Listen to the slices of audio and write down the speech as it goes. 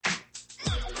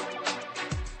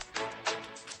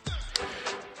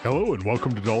Hello and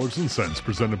welcome to Dollars and Cents,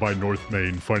 presented by North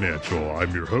Main Financial.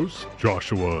 I'm your host,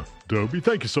 Joshua Doby.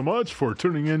 Thank you so much for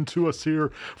tuning in to us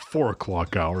here, 4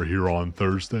 o'clock hour here on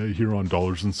Thursday, here on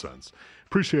Dollars and Cents.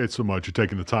 Appreciate so much you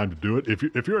taking the time to do it. If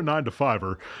you're a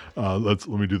 9-to-5er, let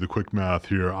me do the quick math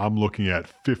here. I'm looking at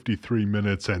 53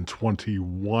 minutes and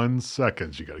 21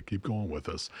 seconds. You got to keep going with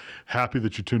us. Happy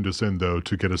that you tuned us in, though,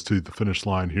 to get us to the finish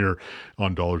line here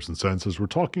on Dollars and Cents, as we're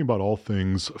talking about all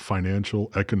things financial,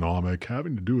 economic,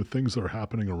 having to do with things that are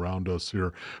happening around us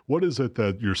here. What is it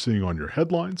that you're seeing on your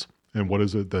headlines? And what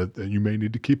is it that you may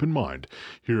need to keep in mind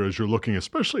here as you're looking,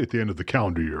 especially at the end of the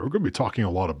calendar year? We're going to be talking a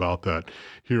lot about that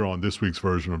here on this week's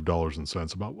version of Dollars and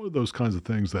Cents, about what are those kinds of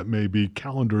things that may be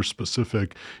calendar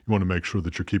specific. You want to make sure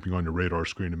that you're keeping on your radar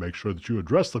screen to make sure that you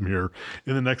address them here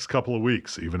in the next couple of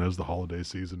weeks, even as the holiday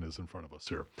season is in front of us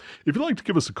here. If you'd like to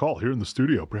give us a call here in the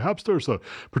studio, perhaps there's a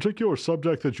particular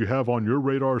subject that you have on your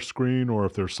radar screen, or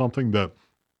if there's something that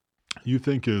you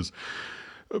think is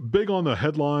big on the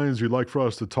headlines you'd like for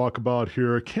us to talk about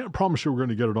here. I can't promise you we're going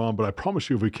to get it on, but I promise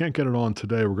you if we can't get it on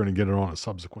today, we're going to get it on a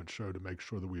subsequent show to make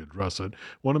sure that we address it.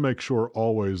 Want to make sure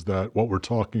always that what we're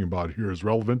talking about here is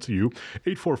relevant to you.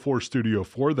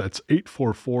 844-STUDIO-4, that's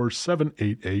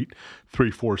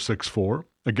 844-788-3464.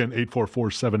 Again,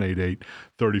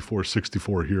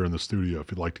 844-788-3464 here in the studio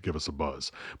if you'd like to give us a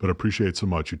buzz. But I appreciate so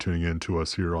much you tuning in to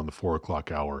us here on the 4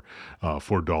 o'clock hour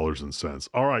for Dollars and Cents.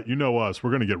 All right, you know us. We're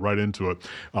going to get right into it.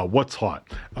 What's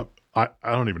hot? I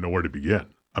don't even know where to begin.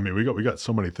 I mean, we got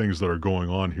so many things that are going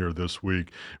on here this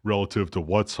week relative to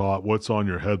what's hot, what's on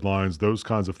your headlines, those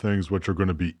kinds of things which are going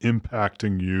to be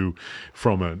impacting you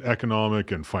from an economic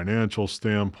and financial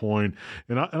standpoint.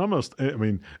 And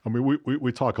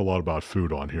we talk a lot about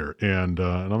food on here, and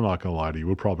I'm not going to lie to you,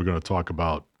 we're probably going to talk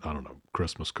about, I don't know,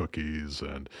 Christmas cookies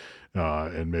and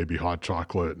maybe hot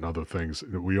chocolate and other thing.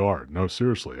 No,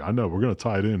 seriously, I know we're going to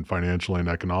tie it in financially and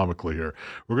economically here.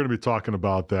 We're going to be talking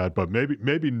about that, but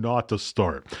maybe not to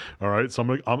start. All right, so I'm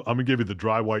going to give you the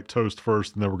dry white toast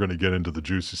first, and then we're going to get into the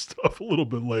juicy stuff a little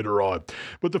bit later on.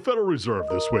 But the Federal Reserve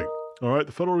this week. All right,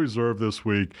 the Federal Reserve this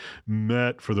week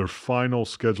met for their final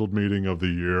scheduled meeting of the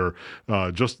year,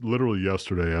 just literally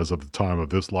yesterday as of the time of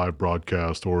this live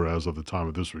broadcast, or as of the time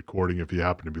of this recording, if you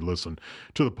happen to be listening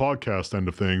to the podcast end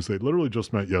of things. They literally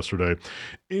just met yesterday.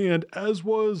 And as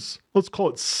was, let's call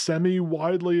it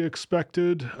semi-widely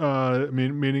expected,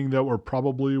 meaning that were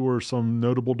some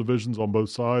notable divisions on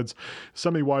both sides,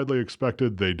 semi-widely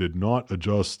expected, they did not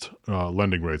adjust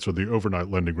lending rates, or the overnight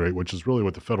lending rate, which is really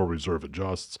what the Federal Reserve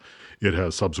adjusts. It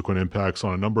has subsequent impacts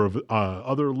on a number of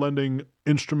other lending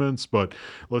instruments, but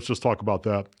let's just talk about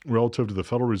that relative to the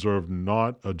Federal Reserve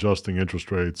not adjusting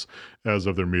interest rates as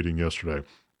of their meeting yesterday.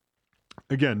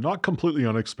 Again, not completely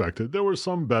unexpected. There was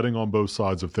some betting on both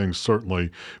sides of things, certainly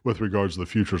with regards to the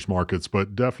futures markets,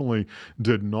 but definitely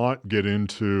did not get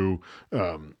into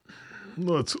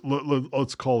let's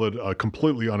call it a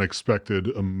completely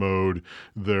unexpected mode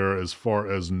there as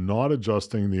far as not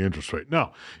adjusting the interest rate.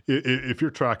 Now, if you're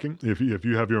tracking, if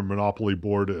you have your monopoly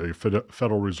board, a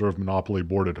Federal Reserve monopoly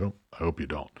board at home, I hope you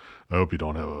don't. I hope you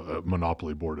don't have a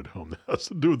monopoly board at home that has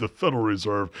to do with the Federal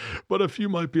Reserve. But if you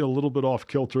might be a little bit off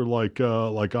kilter like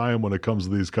I am when it comes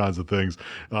to these kinds of things,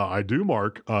 I do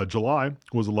mark July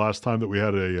was the last time that we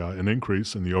had an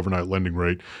increase in the overnight lending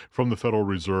rate from the Federal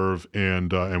Reserve,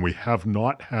 and we have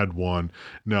not had one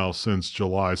now since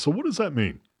July. So what does that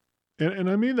mean?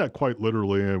 And I mean that quite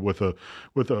literally, with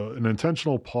an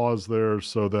intentional pause there,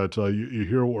 so that you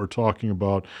hear what we're talking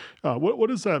about. What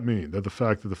does that mean? That the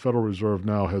fact that the Federal Reserve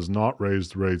now has not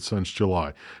raised rates since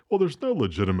July? Well, there's no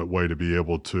legitimate way to be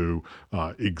able to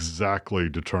exactly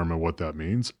determine what that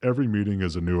means. Every meeting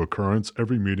is a new occurrence.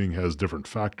 Every meeting has different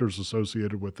factors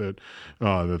associated with it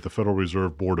that the Federal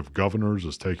Reserve Board of Governors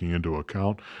is taking into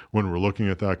account when we're looking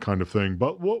at that kind of thing.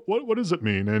 But what does it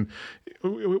mean? And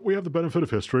we have the benefit of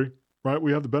history. Right,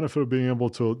 we have the benefit of being able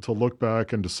to look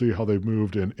back and to see how they've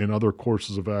moved in other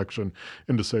courses of action,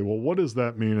 and to say, well, what does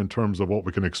that mean in terms of what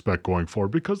we can expect going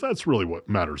forward? Because that's really what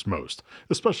matters most,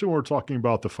 especially when we're talking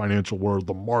about the financial world,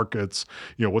 the markets,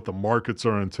 what the markets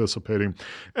are anticipating.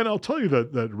 And I'll tell you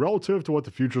that relative to what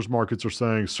the futures markets are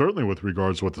saying, certainly with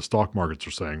regards to what the stock markets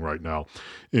are saying right now,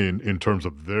 in terms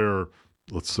of their,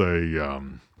 let's say,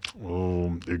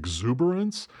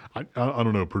 exuberance. I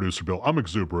don't know, Producer Bill. I'm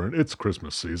exuberant. It's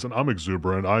Christmas season. I'm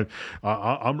exuberant.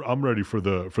 I'm ready for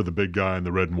the big guy in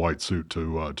the red and white suit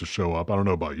to show up. I don't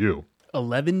know about you.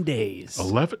 11 days.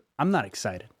 11. I'm not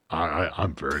excited.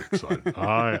 I'm very excited.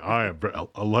 I am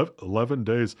 11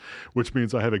 days, which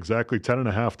means I have exactly 10 and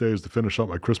a half days to finish up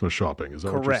my Christmas shopping. Is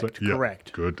that what you're saying?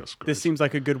 Correct. Goodness This gracious. seems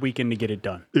like a good weekend to get it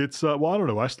done. It's, well, I don't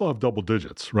know. I still have double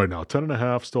digits right now. 10 and a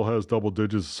half still has double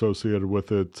digits associated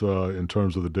with it in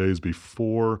terms of the days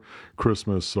before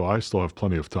Christmas. So I still have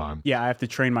plenty of time. Yeah, I have to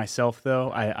train myself,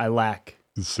 though. I lack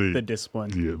See, the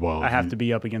discipline. yeah, well, I have to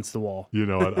be up against the wall. You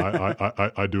know,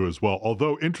 I do as well.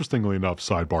 Although, interestingly enough,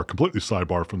 completely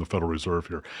sidebar from the Federal Reserve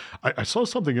here. I saw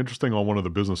something interesting on one of the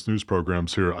business news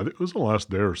programs here. I think it was the last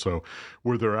day or so,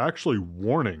 where they're actually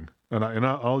warning, and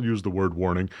I'll use the word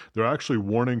warning. They're actually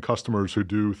warning customers who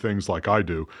do things like I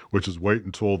do, which is wait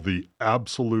until the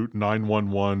absolute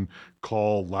 911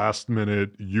 call, last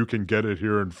minute, you can get it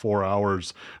here in 4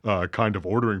 hours kind of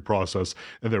ordering process.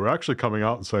 And they were actually coming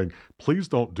out and saying, please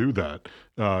don't do that.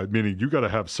 Meaning you got to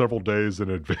have several days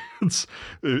in advance.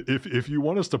 If you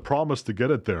want us to promise to get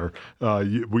it there,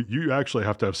 you actually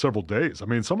have to have several days. I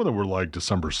mean, some of them were like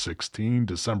December 16,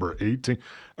 December 18.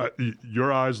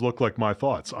 Your eyes look like my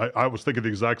thoughts. I was thinking the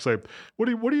exact same. What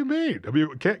do you mean? I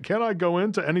mean, can I go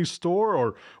into any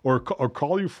store or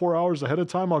call you 4 hours ahead of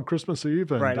time on Christmas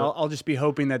Eve? And, Right. I'll just be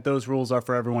hoping that those rules are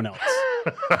for everyone else.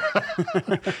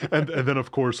 and then,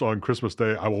 of course, on Christmas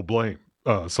Day, I will blame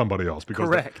somebody else because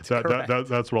Correct.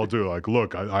 That's what I'll do. Like,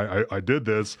 look, I did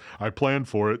this. I planned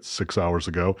for it 6 hours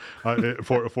ago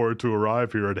for it to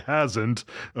arrive here. It hasn't.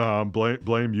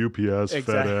 Blame UPS,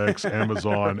 Exactly. FedEx,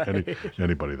 Amazon,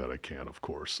 anybody that I can, of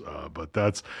course. But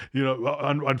that's,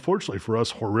 unfortunately for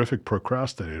us horrific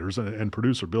procrastinators, and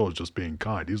producer Bill is just being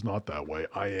kind. He's not that way.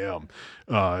 I am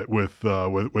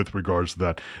with regards to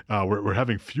that. We're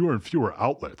having fewer and fewer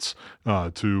outlets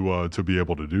to be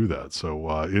able to do that.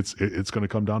 So it's going to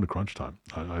come down to crunch time.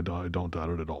 I don't doubt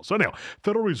it at all. So anyhow,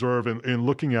 Federal Reserve in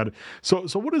looking at it. So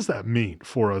what does that mean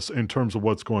for us in terms of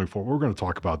what's going forward? We're going to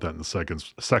talk about that in the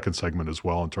second segment as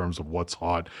well, in terms of what's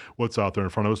hot, what's out there in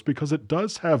front of us, because it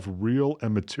does have real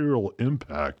and material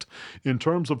impact in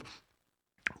terms of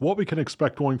what we can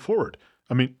expect going forward.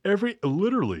 I mean,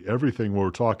 literally everything we're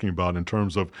talking about in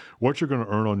terms of what you're going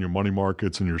to earn on your money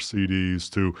markets and your CDs,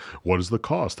 to what is the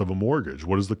cost of a mortgage,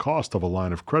 what is the cost of a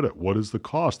line of credit, what is the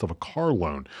cost of a car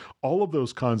loan, all of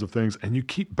those kinds of things. And you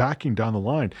keep backing down the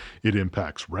line. It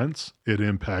impacts rents, it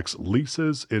impacts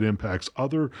leases, it impacts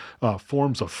other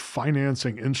forms of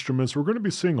financing instruments. We're going to be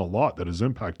seeing a lot that is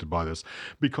impacted by this,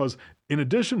 because in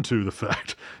addition to the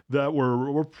fact that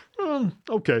we're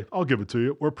okay, I'll give it to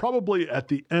you. We're probably at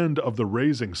the end of the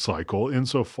raising cycle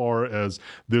insofar as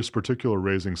this particular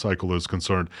raising cycle is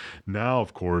concerned. Now,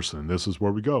 of course, and this is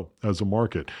where we go as a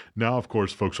market. Now, of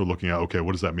course, folks are looking at, okay,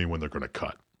 what does that mean when they're going to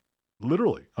cut?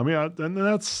 Literally. I mean, and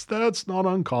that's not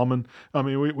uncommon. I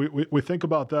mean, we think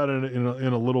about that in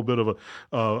a little bit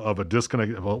of a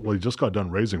disconnect. Well, we just got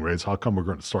done raising rates. How come we're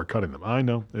going to start cutting them? I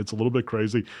know it's a little bit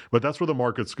crazy, but that's where the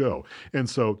markets go. And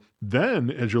so then,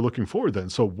 as you're looking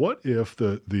forward, so what if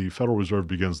the Federal Reserve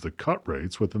begins to cut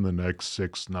rates within the next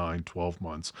 6, 9, 12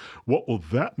 months? What will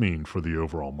that mean for the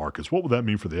overall markets? What will that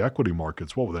mean for the equity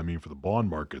markets? What will that mean for the bond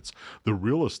markets, the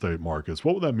real estate markets?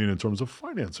 What will that mean in terms of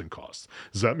financing costs?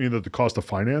 Does that mean that the cost of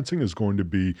financing is going to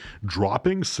be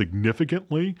dropping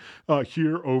significantly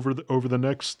here over the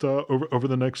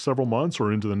next several months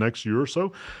or into the next year or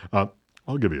so?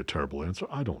 I'll give you a terrible answer.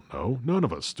 I don't know. None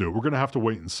of us do. We're going to have to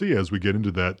wait and see as we get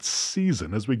into that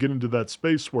season, as we get into that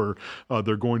space where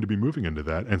they're going to be moving into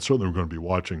that. And certainly we're going to be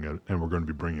watching it, and we're going to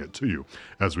be bringing it to you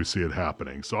as we see it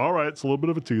happening. So, all right, it's a little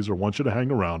bit of a teaser. I want you to hang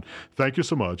around. Thank you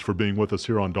so much for being with us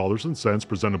here on Dollars and Cents,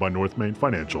 presented by North Main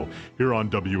Financial, here on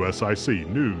WSIC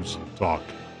News Talk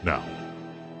Now.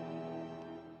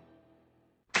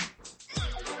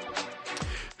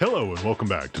 Hello and welcome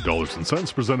back to Dollars and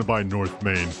Cents, presented by North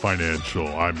Main Financial.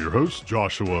 I'm your host,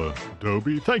 Joshua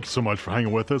Doby. Thank you so much for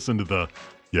hanging with us into the,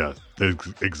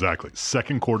 exactly,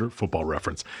 second quarter football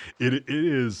reference. It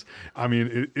is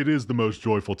the most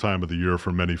joyful time of the year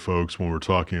for many folks when we're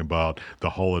talking about the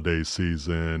holiday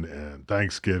season and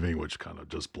Thanksgiving, which kind of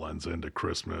just blends into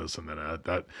Christmas. And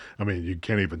then you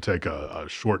can't even take a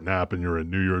short nap and you're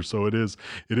in New Year's. So it is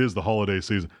the holiday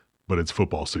season, but it's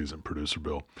football season, Producer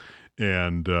Bill.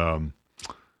 And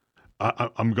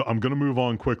I'm going to move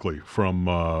on quickly from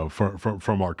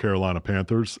our Carolina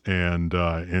Panthers and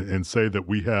say that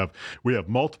we have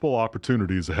multiple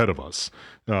opportunities ahead of us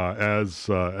as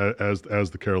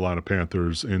the Carolina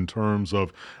Panthers in terms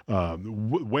of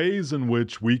ways in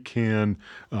which we can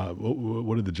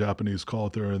what did the Japanese call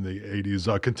it there in the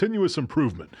 80s? Continuous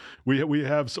improvement. We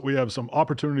have some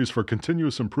opportunities for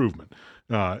continuous improvement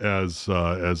as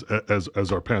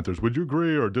our Panthers. Would you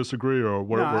agree or disagree or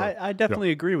whatever? No, I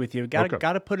definitely agree with you. Got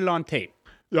to put it on tape.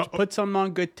 Yeah, Put something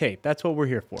on good tape. That's what we're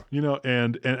here for.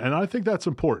 and I think that's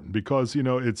important because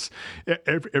it's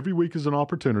every week is an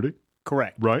opportunity.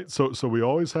 Correct. Right. So we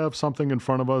always have something in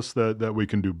front of us that we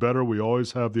can do better. We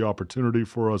always have the opportunity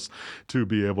for us to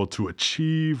be able to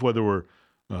achieve, whether we're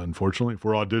unfortunately, if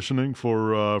we're auditioning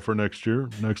for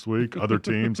next week, other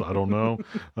teams, I don't know.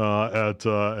 At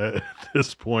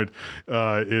this point,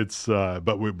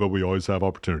 but we always have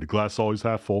opportunity. Glass always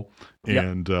half full,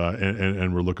 and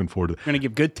we're looking forward to. We're gonna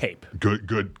give good tape.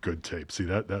 Good tape. See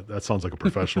that sounds like a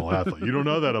professional athlete. You don't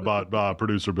know that about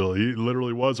producer Bill. He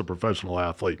literally was a professional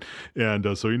athlete,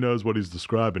 and so he knows what he's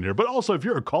describing here. But also, if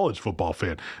you're a college football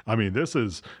fan,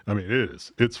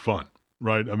 it's fun.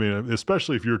 Right. I mean,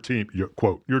 especially if your team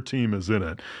is in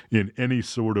it in any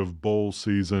sort of bowl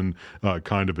season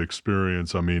kind of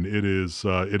experience. I mean, it is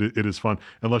fun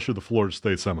unless you're the Florida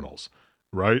State Seminoles.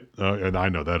 Right. And I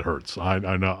know that hurts. I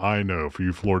know for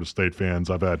you Florida State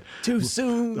fans, I've had too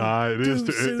soon. It is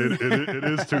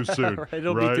too soon.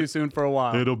 It'll be too soon for a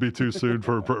while. It'll be too soon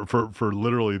for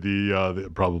literally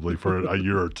the probably for a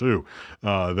year or two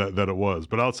that it was.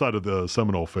 But outside of the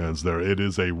Seminole fans there, it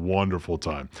is a wonderful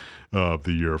time of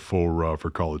the year for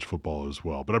college football as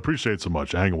well. But I appreciate so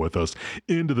much hanging with us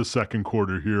into the second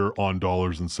quarter here on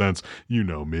Dollars and Cents. You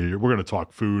know me. We're going to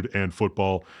talk food and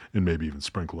football and maybe even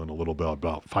sprinkle in a little bit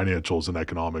about financials and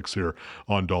economics here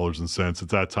on Dollars and Cents.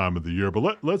 It's that time of the year.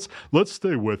 But let's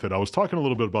stay with it. I was talking a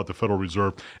little bit about the Federal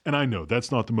Reserve, and I know that's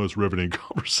not the most riveting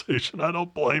conversation. I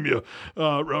don't blame you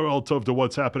relative to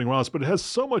what's happening around us, but it has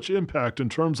so much impact in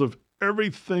terms of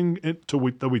everything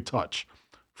that we touch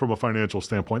from a financial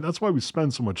standpoint. That's why we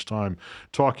spend so much time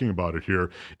talking about it here.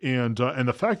 And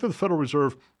the fact that the Federal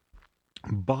Reserve,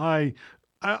 by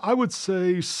I would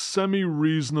say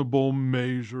semi-reasonable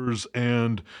measures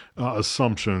and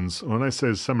assumptions. When I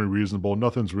say semi-reasonable,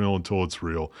 nothing's real until it's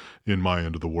real in my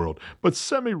end of the world. But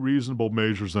semi-reasonable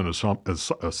measures and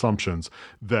assumptions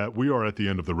that we are at the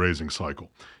end of the raising cycle.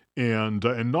 And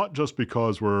not just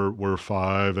because we're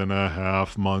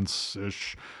 5.5 months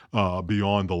ish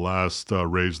beyond the last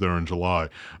raise there in July,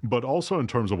 but also in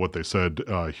terms of what they said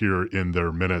here in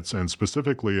their minutes, and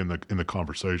specifically in the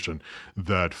conversation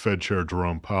that Fed Chair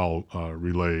Jerome Powell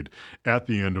relayed at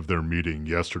the end of their meeting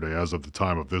yesterday, as of the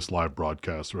time of this live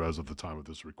broadcast or as of the time of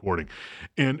this recording,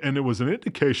 and it was an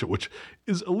indication which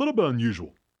is a little bit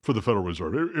unusual for the Federal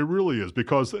Reserve. It really is,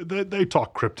 because they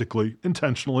talk cryptically,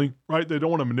 intentionally, right? They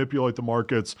don't want to manipulate the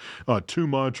markets too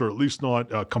much, or at least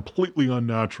not completely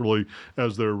unnaturally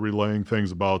as they're relaying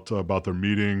things about their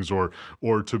meetings, or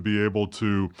to be able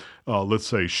to, let's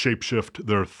say, shapeshift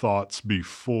their thoughts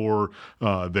before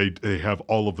they have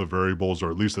all of the variables, or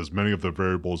at least as many of the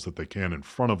variables that they can in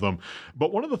front of them.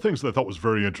 But one of the things that I thought was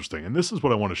very interesting, and this is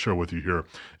what I want to share with you here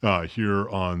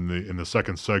in the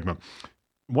second segment.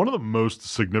 One of the most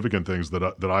significant things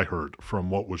that I heard from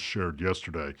what was shared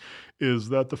yesterday is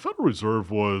that the Federal Reserve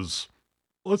was,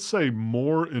 let's say,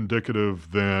 more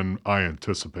indicative than I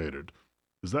anticipated.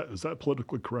 Is that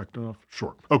politically correct enough?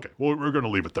 Sure. Okay. Well, we're going to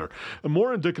leave it there. And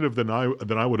more indicative than I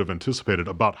would have anticipated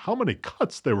about how many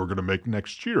cuts they were going to make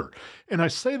next year. And I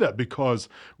say that because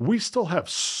we still have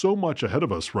so much ahead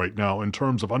of us right now in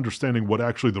terms of understanding what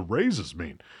actually the raises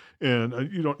mean.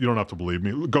 And you don't have to believe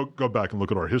me. Go back and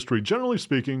look at our history. Generally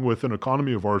speaking, with an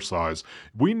economy of our size,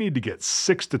 we need to get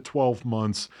 6 to 12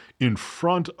 months in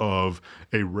front of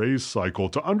a raise cycle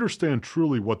to understand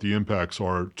truly what the impacts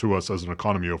are to us as an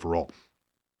economy overall.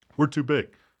 We're too big.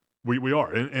 We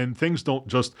are, and things don't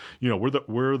just,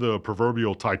 we're the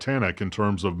proverbial Titanic in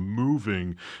terms of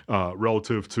moving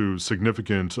relative to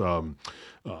significant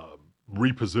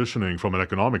repositioning from an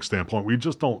economic standpoint. We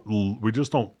just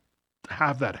don't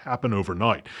have that happen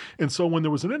overnight. And so when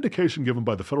there was an indication given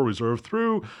by the Federal Reserve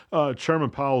through Chairman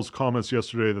Powell's comments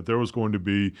yesterday that there was going to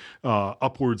be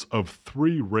upwards of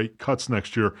 3 rate cuts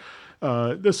next year,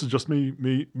 this is just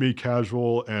me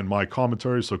casual and my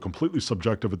commentary, so completely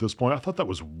subjective at this point. I thought that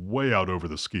was way out over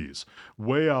the skis,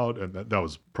 way out, and that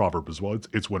was proverb as well.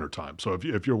 It's wintertime, so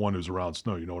if you're one who's around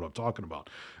snow, you know what I'm talking about.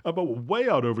 But way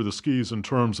out over the skis in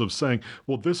terms of saying,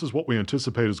 well, this is what we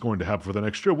anticipate is going to happen for the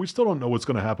next year. We still don't know what's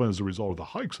going to happen as a result of the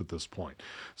hikes at this point.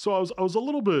 So I was a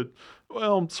little bit,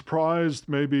 surprised,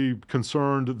 maybe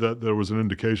concerned that there was an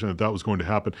indication that was going to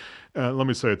happen. Let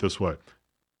me say it this way.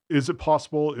 Is it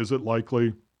possible? Is it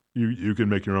likely? You can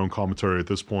make your own commentary at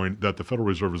this point that the Federal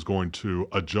Reserve is going to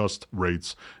adjust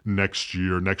rates next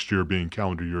year being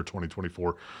calendar year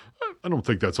 2024. I don't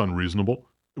think that's unreasonable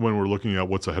when we're looking at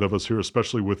what's ahead of us here,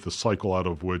 especially with the cycle out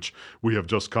of which we have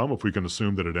just come. If we can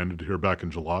assume that it ended here back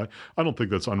in July, I don't think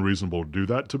that's unreasonable to do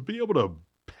that. To be able to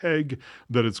peg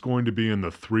that it's going to be in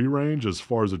the 3 range as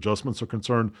far as adjustments are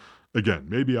concerned. Again,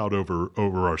 maybe out over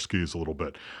our skis a little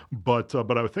bit. But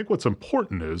I think what's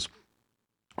important is,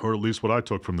 or at least what I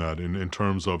took from that in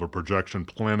terms of a projection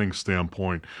planning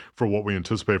standpoint for what we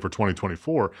anticipate for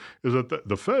 2024, is that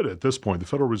the Fed at this point, the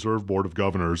Federal Reserve Board of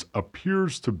Governors,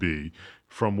 appears to be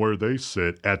from where they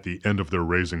sit at the end of their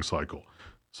raising cycle.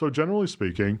 So generally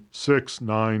speaking, 6,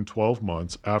 9, 12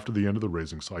 months after the end of the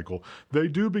raising cycle, they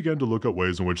do begin to look at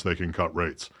ways in which they can cut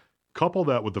rates. Couple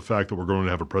that with the fact that we're going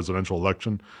to have a presidential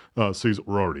election season.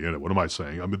 We're already in it. What am I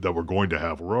saying? I mean, that we're going to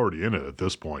have. We're already in it at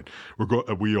this point.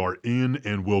 We are in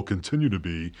and will continue to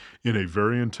be in a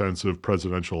very intensive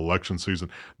presidential election season.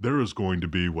 There is going to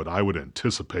be what I would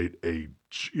anticipate a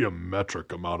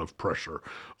geometric amount of pressure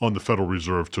on the Federal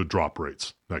Reserve to drop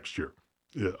rates next year.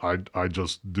 I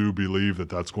just do believe that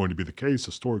that's going to be the case.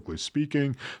 Historically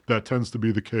speaking, that tends to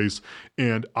be the case.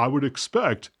 And I would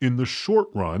expect in the short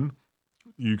run,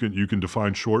 you can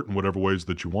define short in whatever ways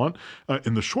that you want.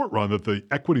 In the short run, that the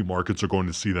equity markets are going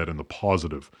to see that in the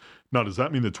positive. Now, does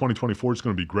that mean that 2024 is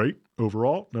going to be great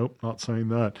overall? Nope, not saying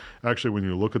that. Actually, when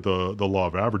you look at the law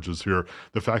of averages here,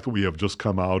 the fact that we have just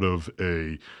come out of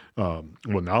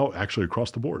now actually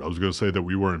across the board, I was going to say that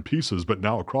we were in pieces, but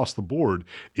now across the board,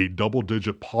 a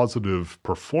double-digit positive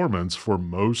performance for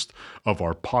most of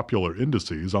our popular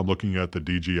indices. I'm looking at the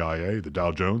DJIA, the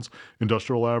Dow Jones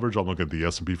Industrial Average. I'm looking at the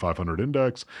S&P 500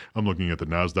 Index. I'm looking at the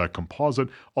NASDAQ Composite,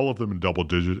 all of them in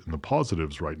double-digit in the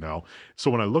positives right now.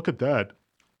 So when I look at that,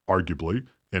 arguably,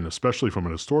 and especially from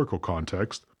an historical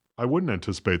context, I wouldn't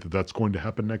anticipate that that's going to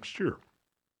happen next year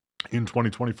in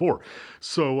 2024.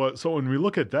 So when we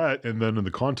look at that, and then in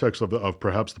the context of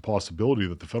perhaps the possibility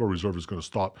that the Federal Reserve is going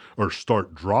to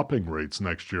start dropping rates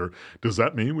next year, does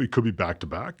that mean we could be back to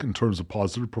back in terms of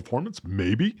positive performance?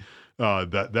 Maybe.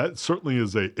 That certainly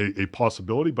is a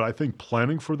possibility, but I think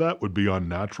planning for that would be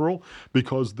unnatural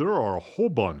because there are a whole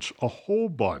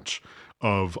bunch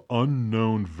of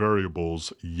unknown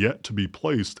variables yet to be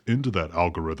placed into that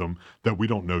algorithm that we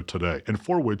don't know today, and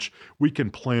for which we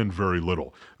can plan very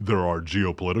little. There are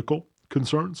geopolitical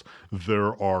concerns.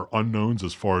 There are unknowns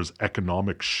as far as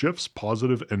economic shifts,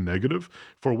 positive and negative,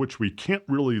 for which we can't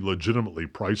really legitimately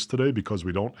price today because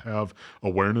we don't have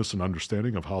awareness and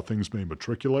understanding of how things may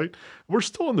matriculate. We're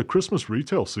still in the Christmas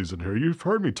retail season here. You've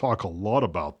heard me talk a lot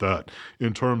about that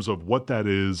in terms of what that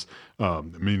is,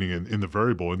 meaning in the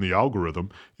variable, in the algorithm,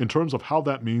 in terms of how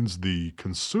that means the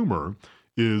consumer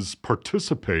is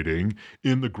participating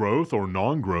in the growth or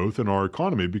non-growth in our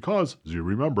economy because, as you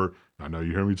remember, I know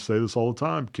you hear me say this all the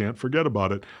time, can't forget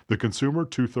about it. The consumer,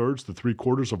 2/3 to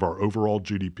 3/4 of our overall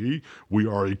GDP. We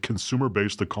are a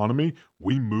consumer-based economy.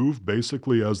 We move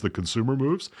basically as the consumer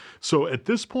moves. So at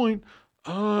this point,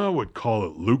 I would call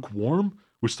it lukewarm.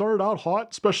 We started out hot,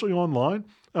 especially online.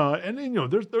 And then,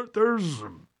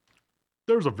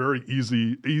 there's a very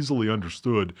easily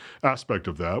understood aspect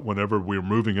of that whenever we're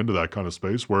moving into that kind of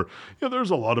space where there's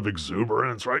a lot of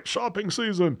exuberance, right? Shopping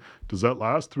season. Does that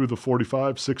last through the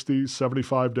 45, 60,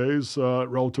 75 days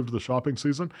relative to the shopping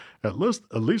season? At least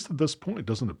at this point, it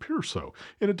doesn't appear so.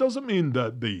 And it doesn't mean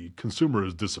that the consumer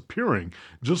is disappearing,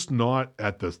 just not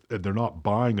they're not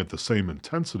buying at the same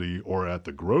intensity or at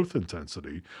the growth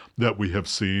intensity that we have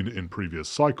seen in previous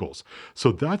cycles.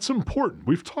 So that's important.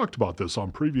 We've talked about this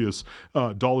on previous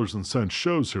dollars and cents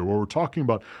shows here where we're talking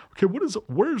about, okay,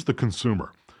 where's the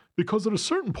consumer? Because at a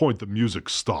certain point, the music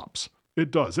stops.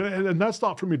 It does. And that's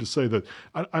not for me to say that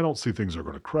I don't see things are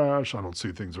going to crash. I don't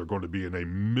see things are going to be in a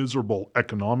miserable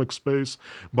economic space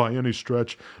by any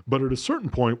stretch. But at a certain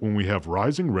point, when we have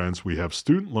rising rents, we have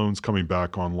student loans coming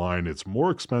back online, it's more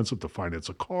expensive to finance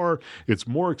a car. It's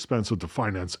more expensive to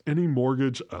finance any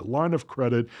mortgage, a line of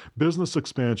credit, business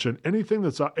expansion, anything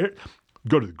that's out.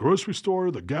 Go to the grocery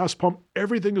store, the gas pump,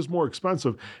 everything is more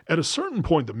expensive. At a certain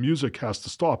point, the music has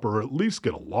to stop or at least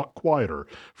get a lot quieter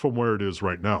from where it is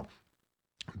right now.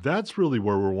 That's really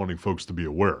where we're wanting folks to be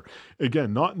aware.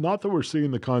 Again, not that we're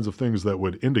seeing the kinds of things that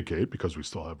would indicate, because we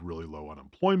still have really low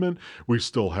unemployment, we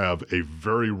still have a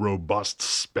very robust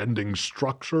spending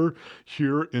structure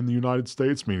here in the United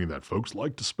States, meaning that folks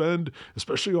like to spend,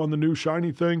 especially on the new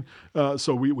shiny thing.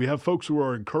 So we have folks who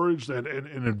are encouraged and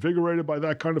invigorated by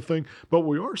that kind of thing. But what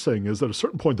we are saying is that at a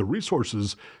certain point, the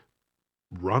resources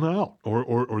run out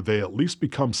or they at least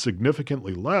become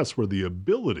significantly less, where the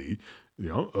ability,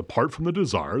 apart from the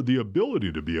desire, the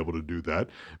ability to be able to do that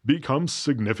becomes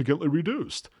significantly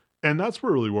reduced. And that's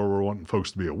really where we're wanting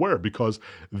folks to be aware, because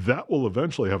that will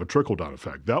eventually have a trickle-down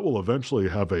effect. That will eventually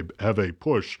have a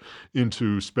push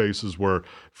into spaces where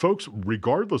folks,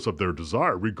 regardless of their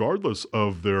desire, regardless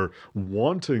of their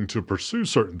wanting to pursue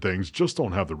certain things, just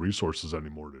don't have the resources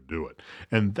anymore to do it.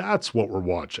 And that's what we're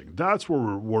watching. That's where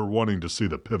we're wanting to see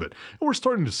the pivot. And we're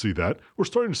starting to see that. We're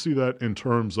starting to see that in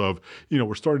terms of,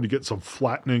 we're starting to get some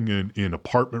flattening in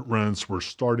apartment rents. We're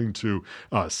starting to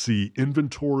see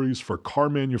inventories for car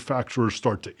manufacturers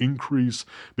start to increase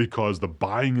because the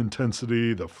buying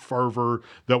intensity, the fervor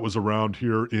that was around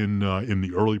here in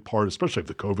the early part, especially if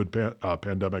the COVID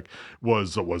pandemic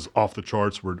was off the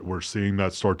charts. We're seeing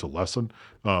that start to lessen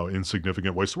in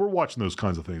significant ways. So we're watching those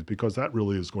kinds of things because that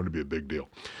really is going to be a big deal.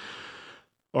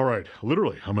 All right,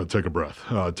 literally, I'm going to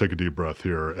take a deep breath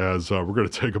here as we're going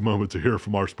to take a moment to hear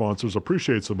from our sponsors.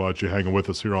 Appreciate so much you hanging with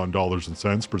us here on Dollars and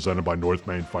Cents, presented by North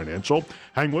Main Financial.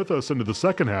 Hang with us into the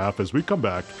second half as we come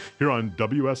back here on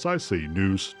WSIC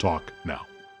News Talk Now.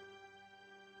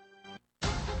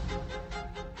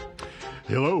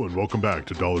 Hello and welcome back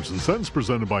to Dollars and Cents,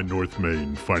 presented by North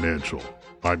Main Financial.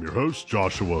 I'm your host,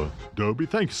 Joshua Doby.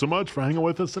 Thank you so much for hanging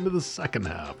with us into the second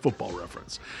half, Football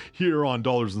Reference, here on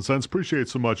Dollars and Cents. Appreciate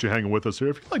so much you hanging with us here.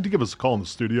 If you'd like to give us a call in the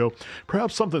studio,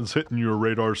 perhaps something's hitting your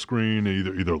radar screen,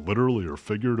 either literally or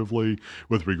figuratively,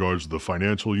 with regards to the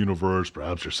financial universe.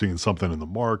 Perhaps you're seeing something in the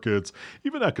markets,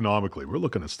 even economically. We're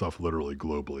looking at stuff literally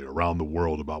globally around the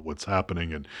world about what's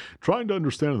happening and trying to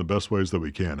understand in the best ways that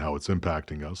we can how it's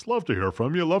impacting us. Love to hear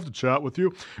from you. Love to chat with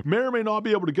you. May or may not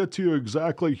be able to get to you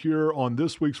exactly here on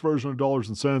this week's version of Dollars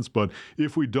and Cents, but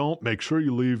if we don't, make sure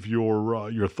you leave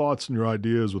your thoughts and your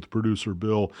ideas with producer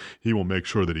Bill. He will make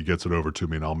sure that he gets it over to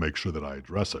me, and I'll make sure that I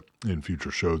address it in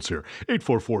future shows here.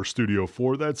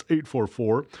 844-STUDIO-4. That's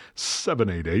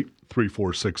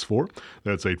 844-788-3464.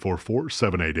 That's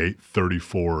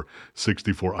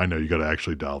 844-788-3464. I know you got to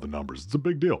actually dial the numbers. It's a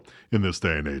big deal in this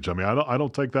day and age. I mean, I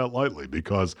don't take that lightly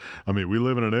because, we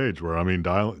live in an age where,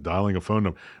 dialing a phone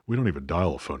number, we don't even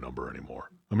dial a phone number anymore.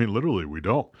 Literally, we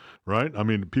don't, right?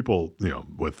 People,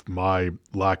 with my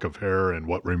lack of hair and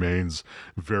what remains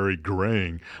very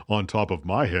graying on top of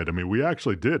my head, we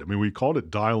actually did. We called it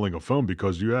dialing a phone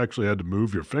because you actually had to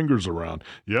move your fingers around.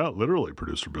 Yeah, literally,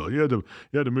 Producer Bill. You had to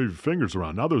move your fingers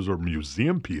around. Now those are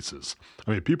museum pieces.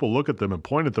 People look at them and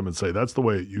point at them and say, that's the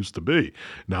way it used to be.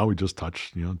 Now we just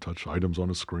touch items on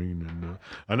a screen,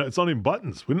 and it's not even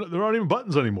buttons. There aren't even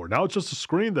buttons anymore. Now it's just a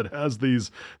screen that has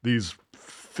these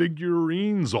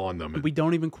figurines on them. We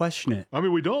don't even question it.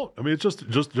 We don't. It's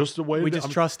just the way we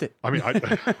just trust it.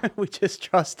 We just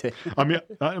trust it.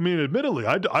 Admittedly,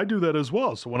 I do that as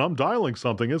well. So when I'm dialing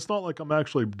something, it's not like I'm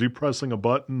actually depressing a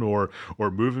button or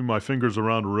moving my fingers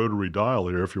around a rotary dial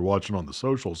here. If you're watching on the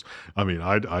socials,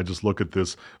 I just look at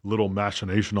this little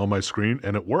machination on my screen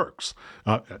and it works.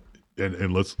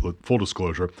 And let's full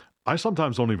disclosure, I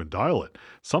sometimes don't even dial it.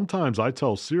 Sometimes I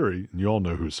tell Siri, and you all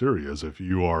know who Siri is if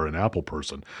you are an Apple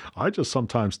person, I just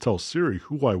sometimes tell Siri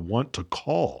who I want to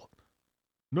call.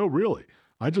 No, really.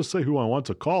 I just say who I want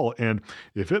to call, and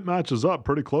if it matches up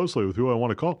pretty closely with who I want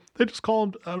to call, they just call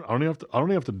them. I don't even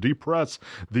have to depress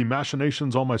the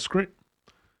machinations on my screen.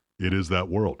 It is that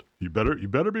world. You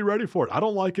better be ready for it. I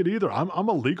don't like it either. I'm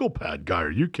a legal pad guy.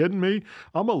 Are you kidding me?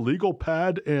 I'm a legal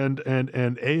pad and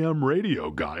AM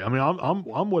radio guy.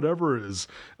 I'm whatever is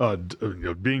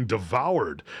being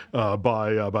devoured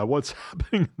by what's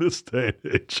happening in this day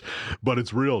and age. But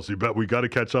it's real. So you bet we got to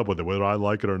catch up with it, whether I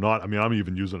like it or not. I'm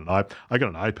even using I got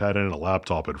an iPad and a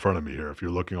laptop in front of me here. If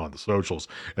you're looking on the socials,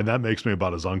 and that makes me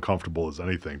about as uncomfortable as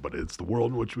anything. But it's the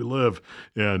world in which we live,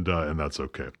 and that's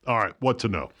okay. All right, what to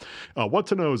know? What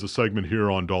to know is a segment here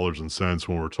on Dollars and Cents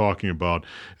when we're talking about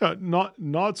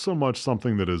not so much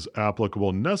something that is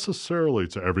applicable necessarily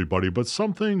to everybody, but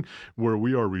something where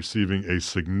we are receiving a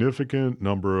significant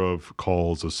number of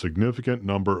calls, a significant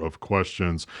number of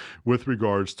questions with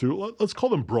regards to, let's call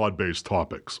them broad-based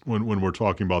topics when we're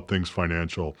talking about things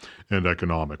financial and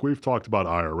economic. We've talked about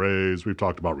IRAs, we've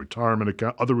talked about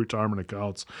other retirement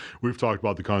accounts, we've talked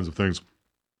about the kinds of things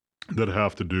that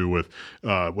have to do with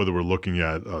whether we're looking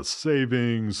at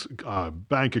savings,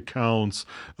 bank accounts,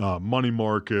 money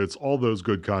markets, all those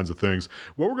good kinds of things.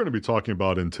 What we're going to be talking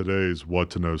about in today's What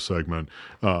to Know segment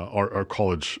are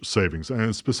college savings,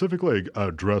 and specifically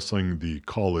addressing the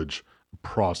college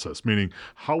process, meaning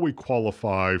how we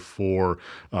qualify for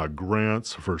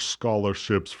grants, for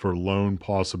scholarships, for loan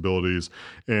possibilities,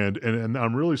 and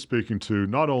I'm really speaking to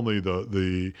not only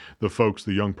the folks,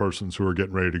 the young persons who are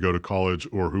getting ready to go to college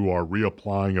or who are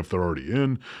reapplying if they're already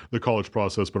in the college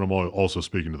process, but I'm also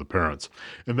speaking to the parents,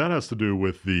 and that has to do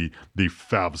with the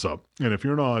FAFSA. And if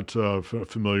you're not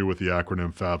familiar with the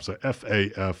acronym FAFSA,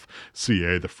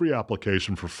 FAFCA, the Free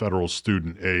Application for Federal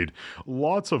Student Aid,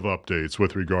 lots of updates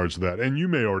with regards to that. And you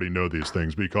may already know these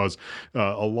things because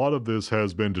a lot of this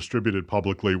has been distributed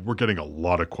publicly. We're getting a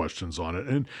lot of questions on it.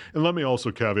 And let me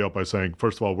also caveat by saying,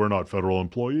 first of all, we're not federal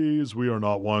employees. We are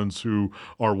not ones who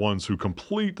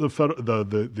complete the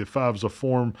FAFSA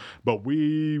form, but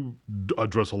we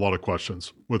address a lot of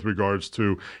questions with regards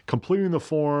to completing the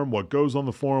form, what goes on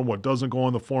the form, what doesn't go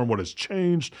on the form, what has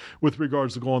changed with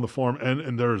regards to go on the form.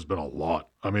 And there has been a lot.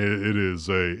 I mean,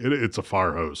 it's a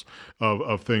fire hose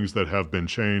of things that have been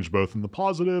changed, both in the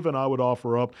positive and I would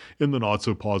offer up in the not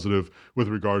so positive with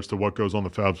regards to what goes on the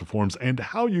FAFSA forms and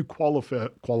how you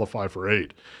qualify for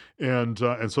aid. And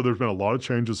so there's been a lot of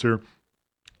changes here.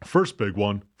 First big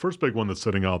one that's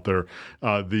sitting out there,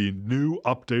 the new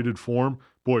updated form.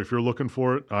 Boy, if you're looking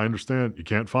for it, I understand you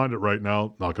can't find it right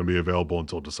now. Not going to be available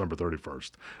until December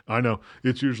 31st. I know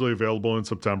it's usually available in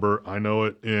September. I know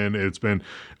it, and it's been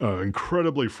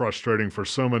incredibly frustrating for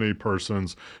so many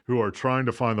persons who are trying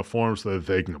to find the form so that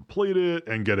they can complete it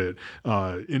and get it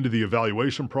into the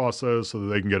evaluation process so that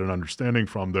they can get an understanding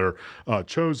from their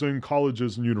chosen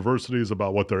colleges and universities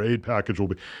about what their aid package will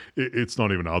be. It's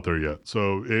not even out there yet.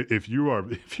 So if you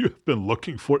have been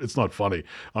looking for it, it's not funny.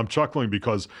 I'm chuckling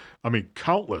because, I mean,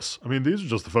 countless. I mean, these are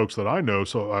just the folks that I know.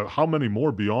 So how many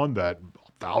more beyond that?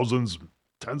 Thousands,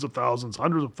 tens of thousands,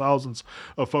 hundreds of thousands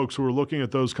of folks who are looking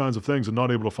at those kinds of things and not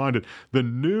able to find it. The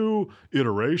new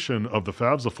iteration of the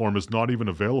FAFSA form is not even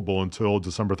available until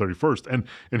December 31st.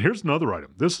 And here's another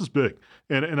item. This is big.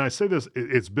 And I say this,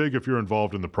 it's big if you're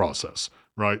involved in the process,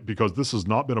 right? Because this has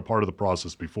not been a part of the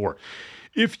process before.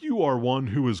 If you are one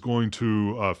who is going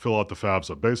to fill out the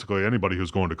FAFSA, basically anybody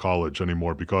who's going to college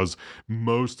anymore, because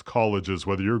most colleges,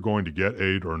 whether you're going to get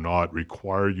aid or not,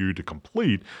 require you to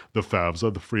complete the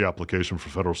FAFSA, the Free Application for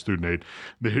Federal Student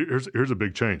Aid. Here's a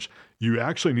big change. You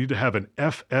actually need to have an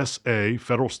FSA,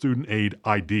 Federal Student Aid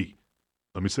ID.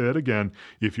 Let me say that again.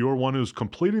 If you're one who's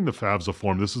completing the FAFSA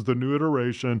form, this is the new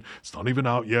iteration. It's not even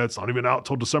out yet. It's not even out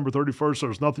till December 31st. So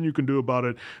there's nothing you can do about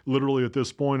it literally at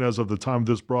this point as of the time of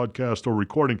this broadcast or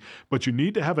recording. But you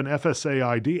need to have an FSA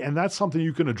ID, and that's something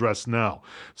you can address now.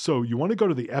 So you want to go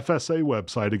to the FSA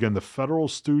website, again, the Federal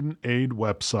Student Aid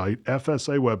website,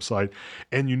 FSA website,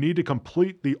 and you need to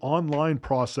complete the online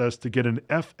process to get an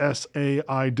FSA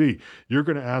ID. You're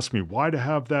going to ask me why to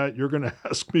have that. You're going to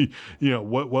ask me,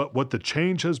 what the change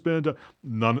has been.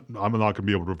 I'm not going to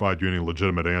be able to provide you any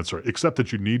legitimate answer, except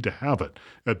that you need to have it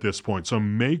at this point. So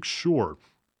make sure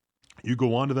you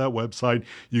go onto that website,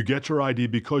 you get your ID,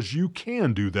 because you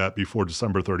can do that before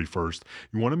December 31st.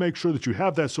 You want to make sure that you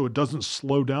have that so it doesn't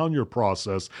slow down your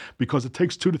process, because it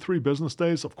takes 2 to 3 business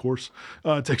days, of course.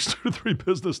 It takes 2 to 3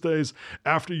 business days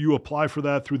after you apply for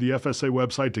that through the FSA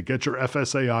website to get your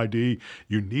FSA ID.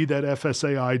 You need that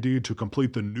FSA ID to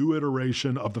complete the new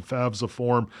iteration of the FAFSA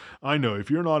form. I know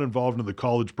if you're not involved in the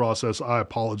college process, I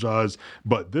apologize,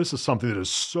 but this is something that is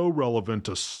so relevant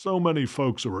to so many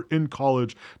folks who are in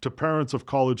college, to parents of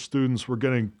college students. We're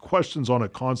getting questions on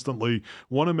it constantly.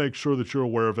 Want to make sure that you're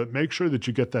aware of it. Make sure that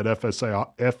you get that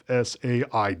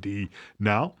FSA ID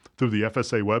now through the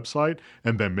FSA website,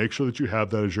 and then make sure that you have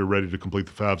that as you're ready to complete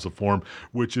the FAFSA form,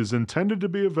 which is intended to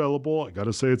be available. I got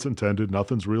to say it's intended.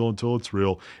 Nothing's real until it's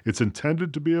real. It's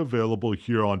intended to be available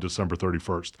here on December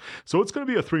 31st. So it's going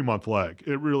to be a 3-month lag.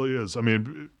 It really is. I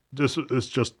mean, this is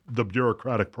just the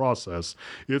bureaucratic process.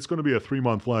 It's going to be a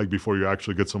 3-month lag before you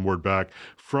actually get some word back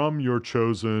from your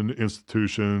chosen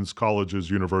institutions, colleges,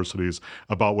 universities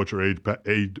about what your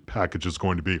aid package is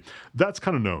going to be. That's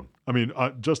kind of known. I mean,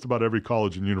 just about every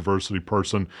college and university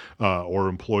person or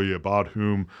employee with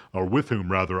whom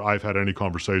I've had any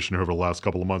conversation over the last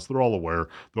couple of months, they're all aware.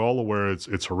 They're all aware it's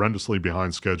horrendously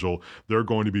behind schedule. They're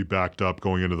going to be backed up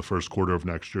going into the first quarter of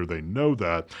next year. They know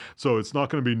that. So it's not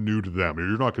going to be new to them.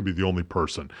 You're not going to be the only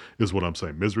person, is what I'm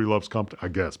saying. Misery loves company. I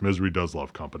guess misery does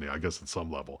love company, I guess, at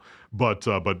some level. But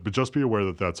just be aware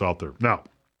that that's out there. Now,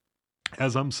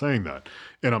 as I'm saying that,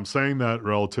 and I'm saying that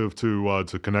relative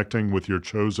to connecting with your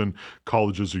chosen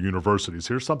colleges or universities,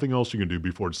 here's something else you can do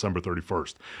before December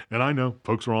 31st. And I know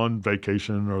folks are on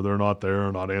vacation or they're not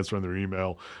there, not answering their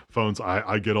email, phones.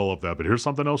 I get all of that. But here's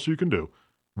something else you can do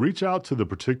reach out to the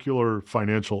particular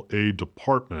financial aid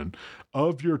department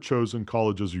of your chosen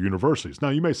colleges or universities. Now,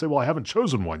 you may say, well, I haven't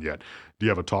chosen one yet. Do you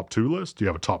have a top 2 list? Do you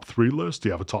have a top 3 list? Do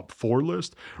you have a top 4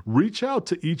 list? Reach out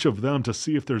to each of them to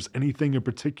see if there's anything in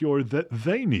particular that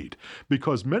they need,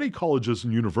 because many colleges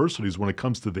and universities, when it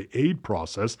comes to the aid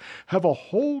process, have a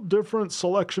whole different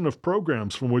selection of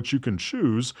programs from which you can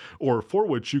choose or for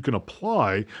which you can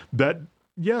apply that.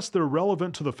 Yes, they're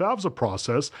relevant to the FAFSA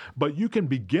process, but you can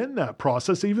begin that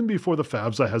process even before the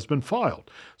FAFSA has been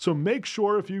filed. So make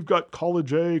sure if you've got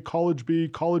College A, College B,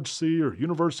 College C, or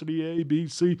University A, B,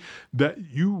 C, that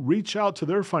you reach out to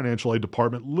their financial aid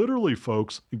department. Literally,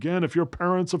 folks, again, if you're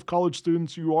parents of college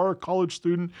students, you are a college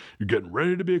student, you're getting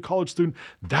ready to be a college student,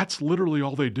 that's literally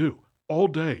all they do. All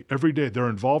day, every day, they're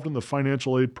involved in the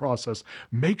financial aid process.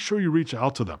 Make sure you reach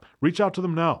out to them. Reach out to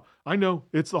them now. I know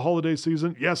it's the holiday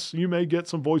season. Yes, you may get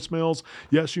some voicemails.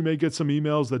 Yes, you may get some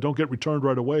emails that don't get returned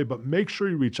right away, but make sure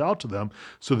you reach out to them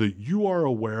so that you are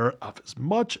aware of as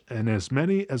much and as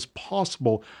many as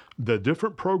possible the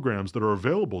different programs that are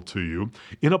available to you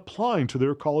in applying to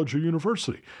their college or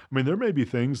university. I mean, there may be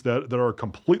things that are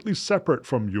completely separate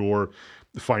from your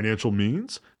financial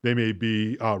means. They may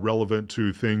be relevant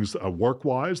to things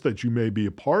work-wise that you may be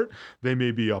a part. They may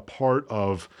be a part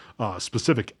of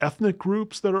specific ethnic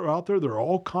groups that are out there. There are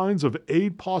all kinds of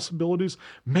aid possibilities.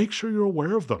 Make sure you're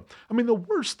aware of them. I mean, the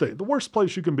worst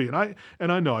place you can be,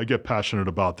 and I know I get passionate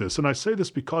about this, and I say this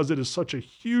because it is such a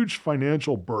huge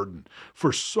financial burden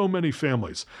for so many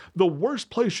families. The worst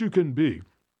place you can be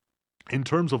in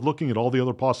terms of looking at all the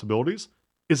other possibilities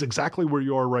is exactly where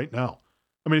you are right now.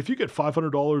 I mean, if you get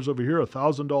 $500 over here,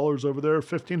 $1,000 over there,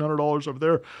 $1,500 over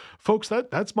there, folks,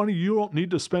 that's money you don't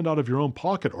need to spend out of your own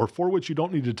pocket or for which you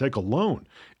don't need to take a loan.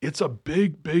 It's a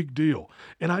big, big deal.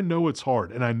 And I know it's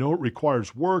hard, and I know it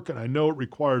requires work, and I know it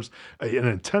requires an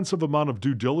intensive amount of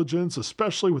due diligence,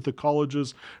 especially with the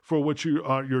colleges for which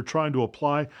you're trying to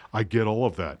apply. I get all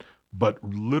of that. But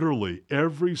literally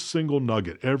every single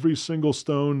nugget, every single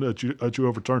stone that you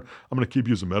overturn, I'm going to keep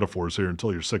using metaphors here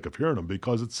until you're sick of hearing them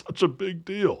because it's such a big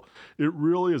deal. It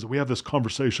really is. We have this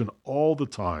conversation all the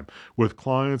time with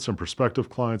clients and prospective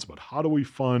clients about how do we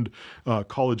fund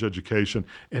college education,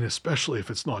 and especially if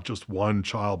it's not just one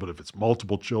child, but if it's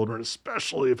multiple children,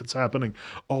 especially if it's happening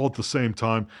all at the same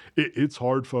time. It's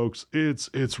hard, folks. It's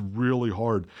really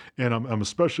hard. And I'm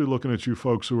especially looking at you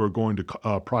folks who are going to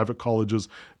private colleges.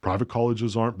 Private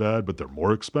colleges aren't bad, but they're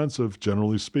more expensive,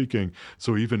 generally speaking.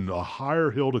 So even a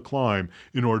higher hill to climb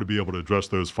in order to be able to address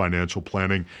those financial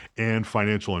planning and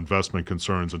financial investment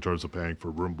concerns in terms of paying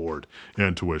for room, board,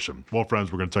 and tuition. Well,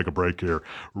 friends, we're going to take a break here.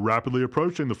 Rapidly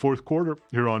approaching the fourth quarter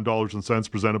here on Dollars and Cents,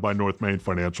 presented by North Main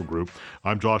Financial Group.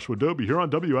 I'm Joshua Dobie here on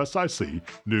WSIC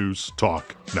News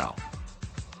Talk Now.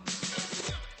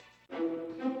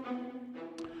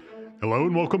 Hello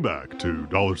and welcome back to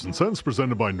Dollars and Cents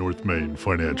presented by North Main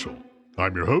Financial.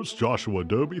 I'm your host, Joshua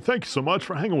Dobie. Thank you so much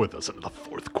for hanging with us in the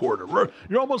fourth quarter.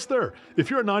 You're almost there. If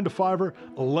you're a 9-to-5er,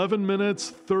 11 minutes,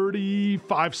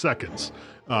 35 seconds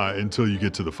until you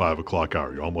get to the 5 o'clock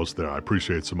hour. You're almost there. I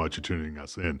appreciate so much you tuning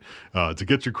us in to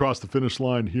get you across the finish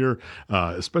line here,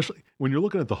 especially when you're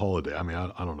looking at the holiday. I mean,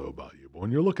 I don't know about you, but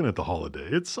when you're looking at the holiday,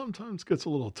 it sometimes gets a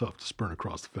little tough to sprint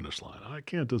across the finish line. I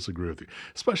can't disagree with you,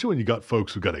 especially when you got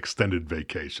folks who've got extended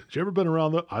vacations. You ever been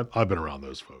around that? I've been around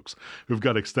those folks who've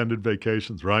got extended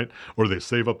vacations, right? Or they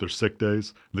save up their sick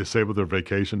days, they save up their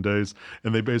vacation days,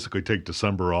 and they basically take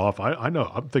December off. I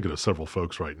know, I'm thinking of several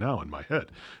folks right now in my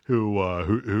head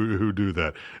who do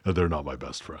that. They're not my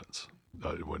best friends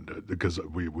because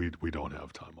we don't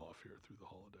have time off here through the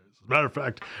holidays. As a matter of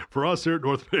fact, for us here at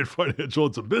North Main Financial,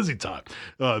 it's a busy time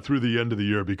through the end of the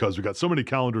year because we've got so many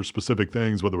calendar-specific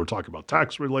things, whether we're talking about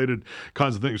tax-related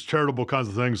kinds of things, charitable kinds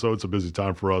of things, so it's a busy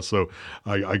time for us. So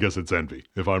I guess it's envy.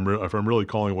 If I'm really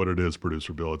calling what it is,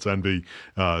 Producer Bill, it's envy.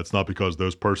 It's not because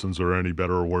those persons are any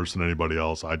better or worse than anybody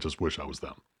else. I just wish I was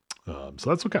them. So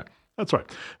that's okay. That's right.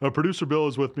 Producer Bill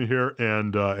is with me here,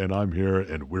 and I'm here,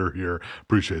 and we're here.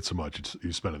 Appreciate so much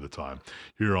you spending the time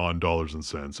here on Dollars and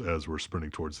Cents as we're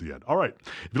sprinting towards the end. All right.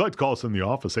 If you'd like to call us in the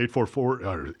office,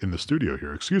 844, in the studio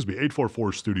here,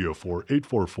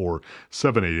 844-STUDIO-4,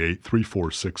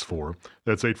 844-788-3464.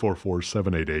 That's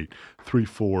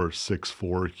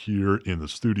 844-788-3464 here in the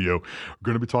studio. We're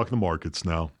going to be talking the markets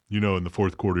now. You know, in the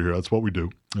fourth quarter here, that's what we do.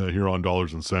 here on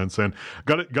Dollars and Cents, and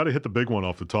got to hit the big one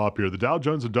off the top here. The Dow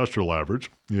Jones Industrial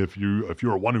Average. If you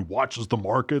are one who watches the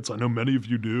markets, I know many of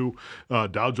you do.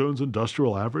 Dow Jones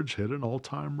Industrial Average hit an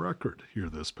all-time record here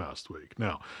this past week.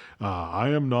 Now, I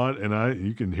am not, and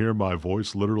you can hear my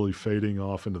voice literally fading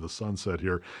off into the sunset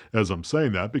here as I'm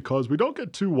saying that, because we don't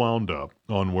get too wound up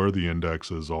on where the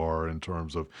indexes are in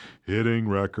terms of hitting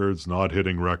records, not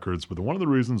hitting records. But one of the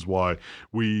reasons why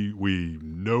we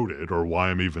note it, or why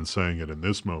I'm even saying it in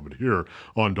this moment here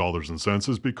on Dollars and Cents,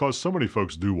 is because so many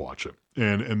folks do watch it,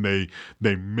 and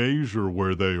they measure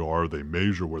where they are, they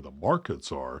measure where the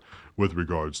markets are with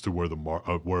regards to where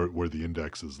the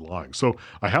index is lying. So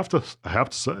I have to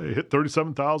say, hit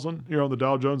 37,000 here on the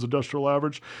Dow Jones Industrial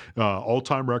Average,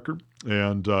 all-time record,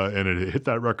 and it hit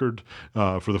that record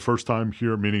for the first time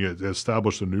here, meaning it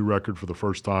established a new record for the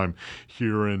first time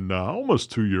here in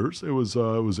almost 2 years. It was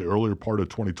the earlier part of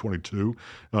 2022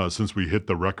 since we hit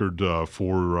the record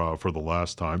for the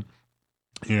last time,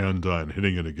 and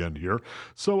hitting it again here.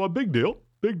 So a big deal.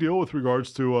 Big deal with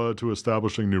regards to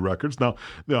establishing new records. Now,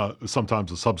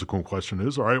 sometimes the subsequent question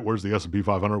is, all right, where's the S&P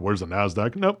 500? Where's the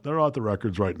NASDAQ? Nope, they're not the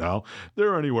records right now.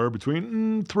 They're anywhere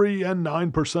between 3 and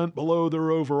 9% below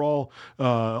their overall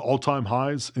all-time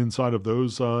highs inside of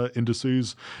those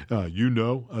indices.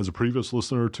 As a previous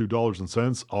listener to Dollars and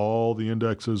Cents, all the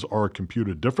indexes are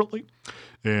computed differently.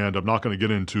 And I'm not going to get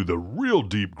into the real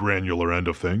deep granular end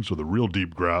of things, or the real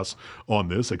deep grass on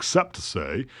this, except to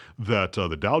say that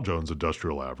the Dow Jones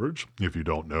Industrial Average, if you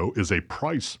don't know, is a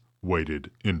price-weighted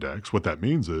index. What that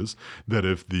means is that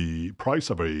if the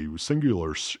price of a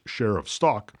singular share of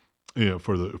stock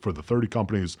for the 30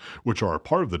 companies which are a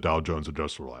part of the Dow Jones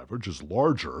Industrial Average is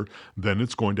larger, then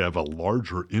it's going to have a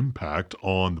larger impact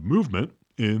on the movement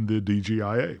in the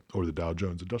DJIA, or the Dow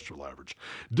Jones Industrial Average.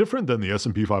 Different than the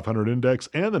S&P 500 index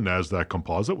and the NASDAQ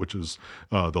Composite, which is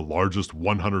the largest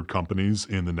 100 companies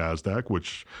in the NASDAQ,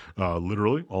 which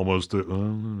literally almost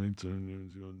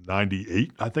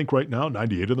 98, I think right now,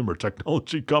 98 of them are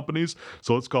technology companies.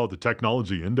 So it's called the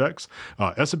Technology Index.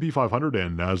 S&P 500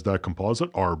 and NASDAQ Composite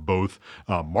are both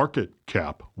market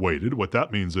cap weighted. What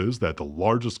that means is that the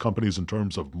largest companies in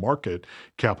terms of market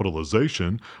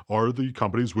capitalization are the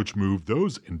companies which move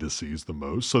those indices the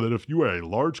most, so that if you are a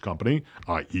large company,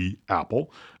 i.e.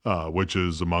 Apple, which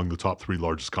is among the top 3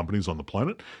 largest companies on the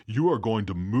planet, you are going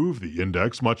to move the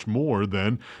index much more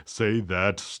than, say,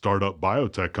 that startup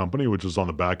biotech company, which is on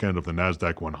the back end of the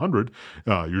NASDAQ 100.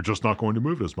 You're just not going to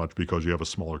move it as much because you have a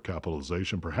smaller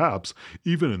capitalization, perhaps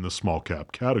even in the small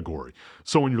cap category.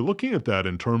 So when you're looking at that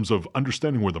in terms of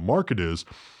understanding where the market is,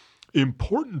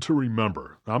 important to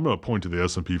remember, I'm going to point to the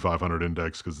S&P 500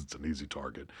 index because it's an easy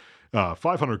target.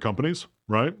 500 companies,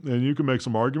 right? And you can make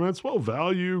some arguments. Well,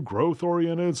 value,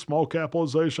 growth-oriented, small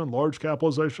capitalization, large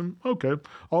capitalization. Okay,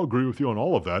 I'll agree with you on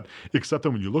all of that, except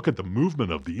that when you look at the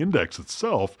movement of the index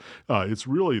itself, it's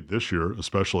really this year,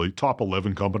 especially top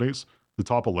 11 companies, the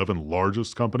top 11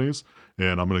 largest companies.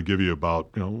 And I'm going to give you about,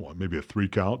 maybe a 3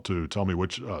 count to tell me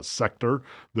which sector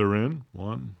they're in.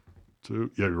 1,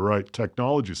 2, yeah, you're right,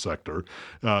 technology sector.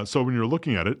 So when you're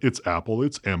looking at it, it's Apple,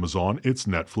 it's Amazon, it's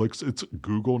Netflix, it's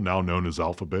Google, now known as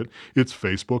Alphabet, it's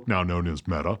Facebook, now known as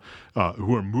Meta,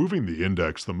 who are moving the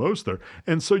index the most there.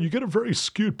 And so you get a very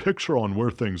skewed picture on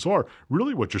where things are.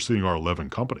 Really what you're seeing are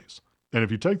 11 companies. And if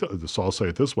you take so I'll say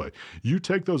it this way, you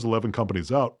take those 11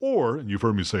 companies out, or, and you've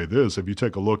heard me say this, if you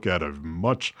take a look at a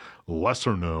much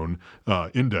lesser known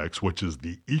index, which is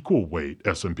the equal weight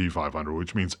S&P 500,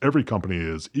 which means every company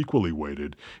is equally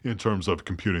weighted in terms of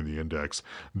computing the index,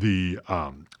 the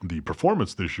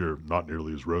performance this year, not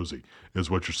nearly as rosy as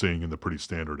what you're seeing in the pretty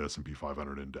standard S&P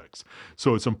 500 index.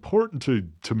 So it's important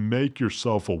to make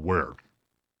yourself aware.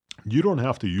 You don't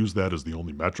have to use that as the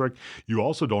only metric. You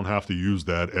also don't have to use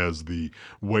that as the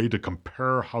way to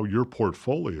compare how your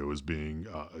portfolio is being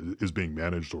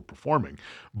managed or performing.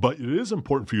 But it is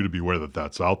important for you to be aware that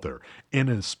that's out there, and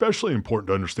especially important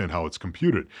to understand how it's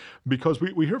computed, because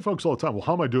we hear folks all the time, well,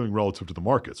 how am I doing relative to the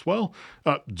markets? Well,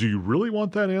 do you really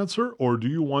want that answer, or do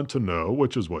you want to know,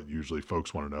 which is what usually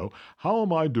folks want to know, how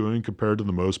am I doing compared to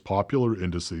the most popular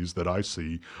indices that I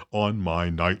see on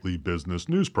my nightly business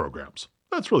news programs?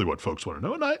 That's really what folks want to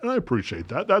know, and I appreciate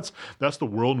that. That's the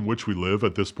world in which we live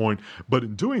at this point. But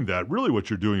in doing that, really what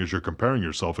you're doing is you're comparing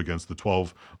yourself against the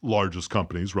 12 largest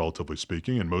companies, relatively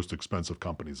speaking, and most expensive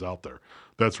companies out there.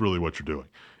 That's really what you're doing.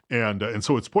 And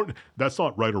so it's important. That's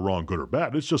not right or wrong, good or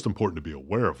bad. It's just important to be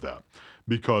aware of that.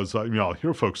 Because, I'll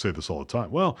hear folks say this all the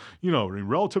time. Well,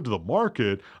 relative to the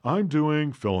market, I'm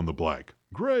doing fill in the blank.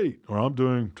 Great. Or I'm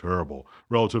doing terrible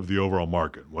relative to the overall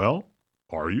market. Well,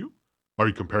 are you? Are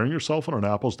you comparing yourself on an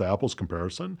apples to apples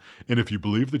comparison? And if you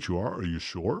believe that you are you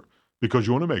sure? Because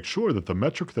you want to make sure that the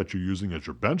metric that you're using as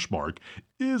your benchmark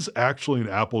is actually an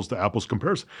apples to apples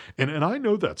comparison. And I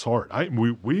know that's hard.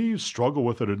 We struggle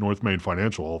with it at North Main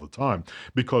Financial all the time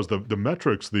because the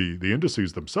metrics, the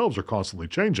indices themselves are constantly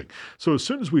changing. So as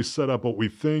soon as we set up what we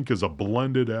think is a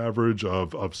blended average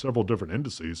of several different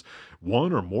indices,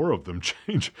 one or more of them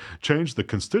change the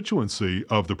constituency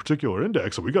of the particular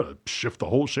index, and we got to shift the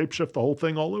whole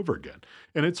thing all over again.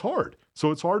 And it's hard. So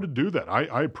it's hard to do that.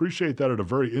 I appreciate that at a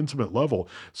very intimate level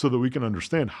so that we can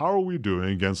understand how are we doing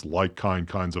against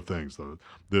kinds of things,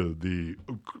 the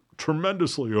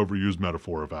tremendously overused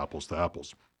metaphor of apples to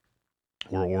apples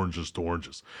or oranges to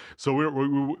oranges. So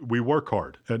we work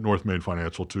hard at North Main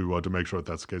Financial to make sure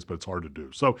that that's the case, but it's hard to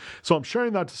do. So I'm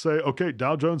sharing that to say, okay,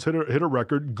 Dow Jones hit a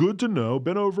record. Good to know.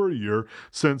 Been over a year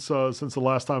since the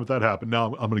last time that happened. Now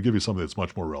I'm going to give you something that's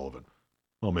much more relevant.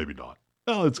 Well, maybe not.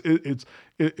 Well,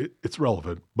 it's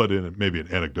relevant, but in maybe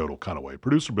an anecdotal kind of way.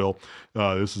 Producer Bill,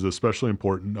 this is especially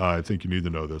important. I think you need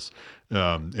to know this,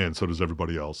 and so does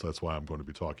everybody else. That's why I'm going to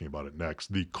be talking about it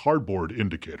next. The cardboard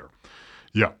indicator.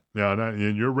 Yeah,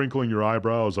 and you're wrinkling your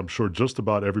eyebrows. I'm sure just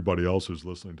about everybody else who's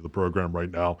listening to the program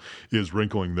right now is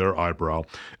wrinkling their eyebrow.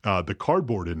 The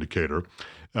cardboard indicator,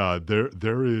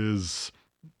 there is.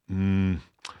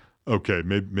 Okay,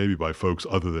 maybe by folks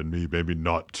other than me, maybe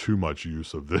not too much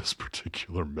use of this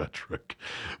particular metric,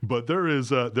 but there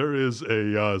is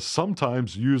a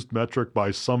sometimes used metric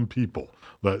by some people.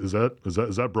 Is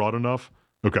that broad enough?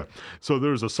 Okay, so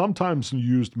there's a sometimes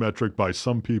used metric by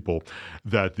some people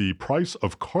that the price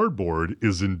of cardboard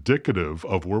is indicative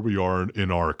of where we are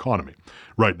in our economy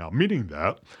right now, meaning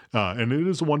that, and it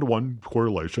is a one-to-one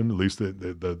correlation, at least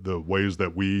the ways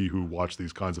that we who watch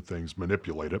these kinds of things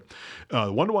manipulate it,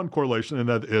 one-to-one correlation, and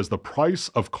that as the price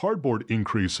of cardboard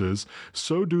increases,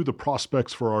 so do the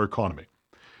prospects for our economy.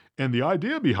 And the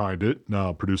idea behind it,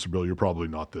 now, Producer Bill, you're probably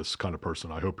not this kind of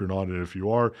person. I hope you're not. And if you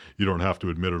are, you don't have to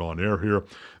admit it on air here,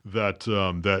 that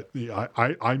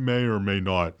I may or may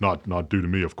not due to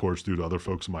me, of course, due to other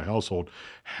folks in my household,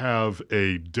 have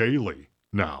a daily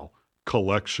now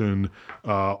collection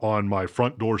on my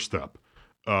front doorstep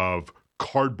of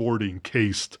cardboard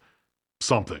encased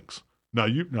somethings. Now,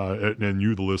 and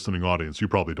you, the listening audience, you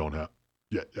probably don't have.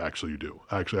 Yeah, actually you do.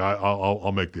 Actually,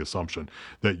 I'll make the assumption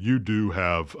that you do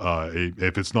have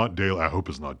if it's not daily, I hope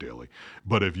it's not daily,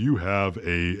 but if you have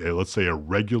a let's say a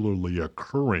regularly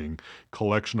occurring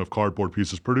collection of cardboard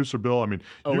pieces, Producer Bill, I mean.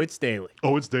 It's daily.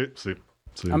 Oh, it's daily. See.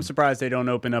 I'm surprised they don't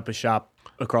open up a shop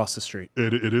across the street.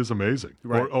 It is amazing.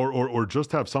 Right. Or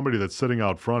just have somebody that's sitting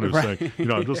out front who's saying,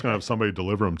 I'm just going to have somebody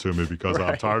deliver them to me because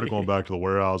I'm tired of going back to the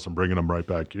warehouse and bringing them right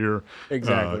back here.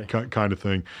 Exactly. Kind of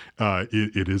thing.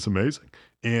 It is amazing.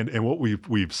 And what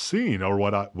we've seen, or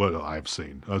what I've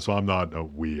seen, so I'm not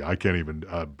I can't even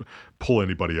pull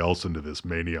anybody else into this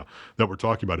mania that we're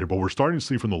talking about here, but we're starting to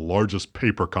see from the largest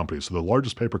paper companies. So the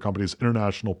largest paper companies,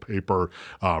 International Paper,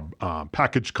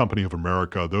 Package Company of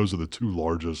America, those are the two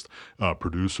largest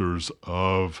producers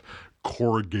of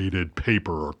corrugated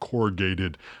paper or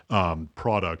corrugated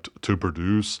product to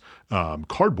produce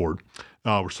cardboard.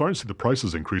 We're starting to see the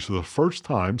prices increase for the first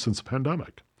time since the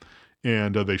pandemic.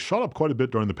 And they shot up quite a bit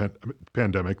during the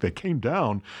pandemic. They came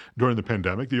down during the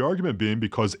pandemic, the argument being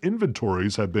because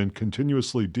inventories have been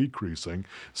continuously decreasing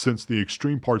since the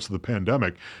extreme parts of the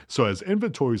pandemic. So as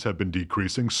inventories have been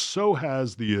decreasing, so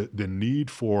has the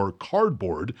need for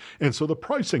cardboard, and so the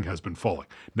pricing has been falling.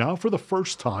 Now, for the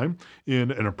first time in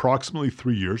approximately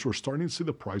 3 years, we're starting to see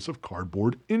the price of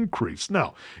cardboard increase.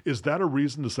 Now, is that a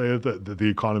reason to say that the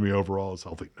economy overall is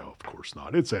healthy? No, of course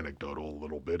not. It's anecdotal a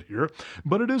little bit here,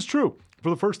 but it is true. For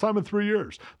the first time in 3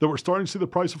 years, that we're starting to see the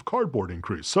price of cardboard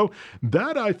increase. So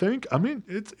that, I think,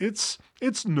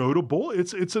 it's notable.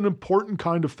 It's an important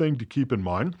kind of thing to keep in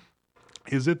mind.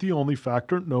 Is it the only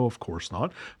factor? No, of course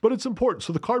not. But it's important.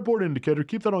 So the cardboard indicator,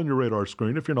 keep that on your radar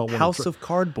screen if you're not. House of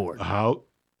Cardboard.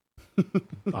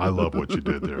 I love what you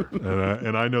did there,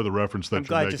 and I know the reference that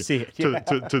you're making to see it.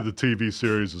 to the TV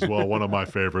series as well. One of my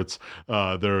favorites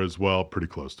there as well. Pretty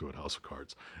close to it, House of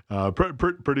Cards.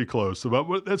 Pretty close.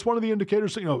 But that's one of the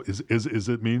indicators. Is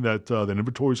it mean that the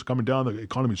inventories are coming down, the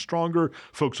economy's stronger,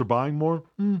 folks are buying more?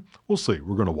 We'll see.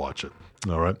 We're going to watch it.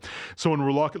 All right. So when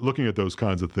we're looking at those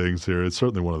kinds of things here, it's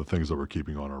certainly one of the things that we're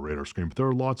keeping on our radar screen. But there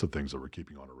are lots of things that we're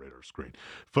keeping on our radar screen.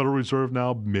 Federal Reserve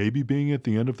now maybe being at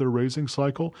the end of their raising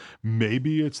cycle,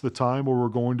 Maybe it's the time where we're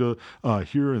going to,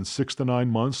 here in 6 to 9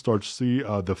 months, start to see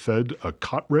the Fed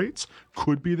cut rates.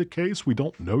 Could be the case. We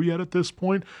don't know yet at this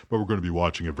point, but we're going to be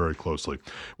watching it very closely.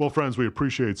 Well, friends, we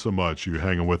appreciate so much you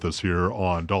hanging with us here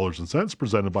on Dollars and Cents,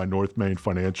 presented by North Main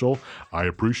Financial. I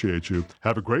appreciate you.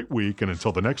 Have a great week, and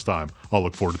until the next time, I'll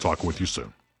look forward to talking with you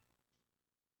soon.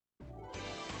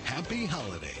 Happy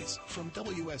holidays from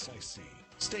WSIC,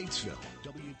 Statesville,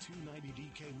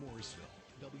 W290DK Morrisville,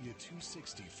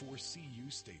 W264CU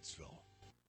Statesville.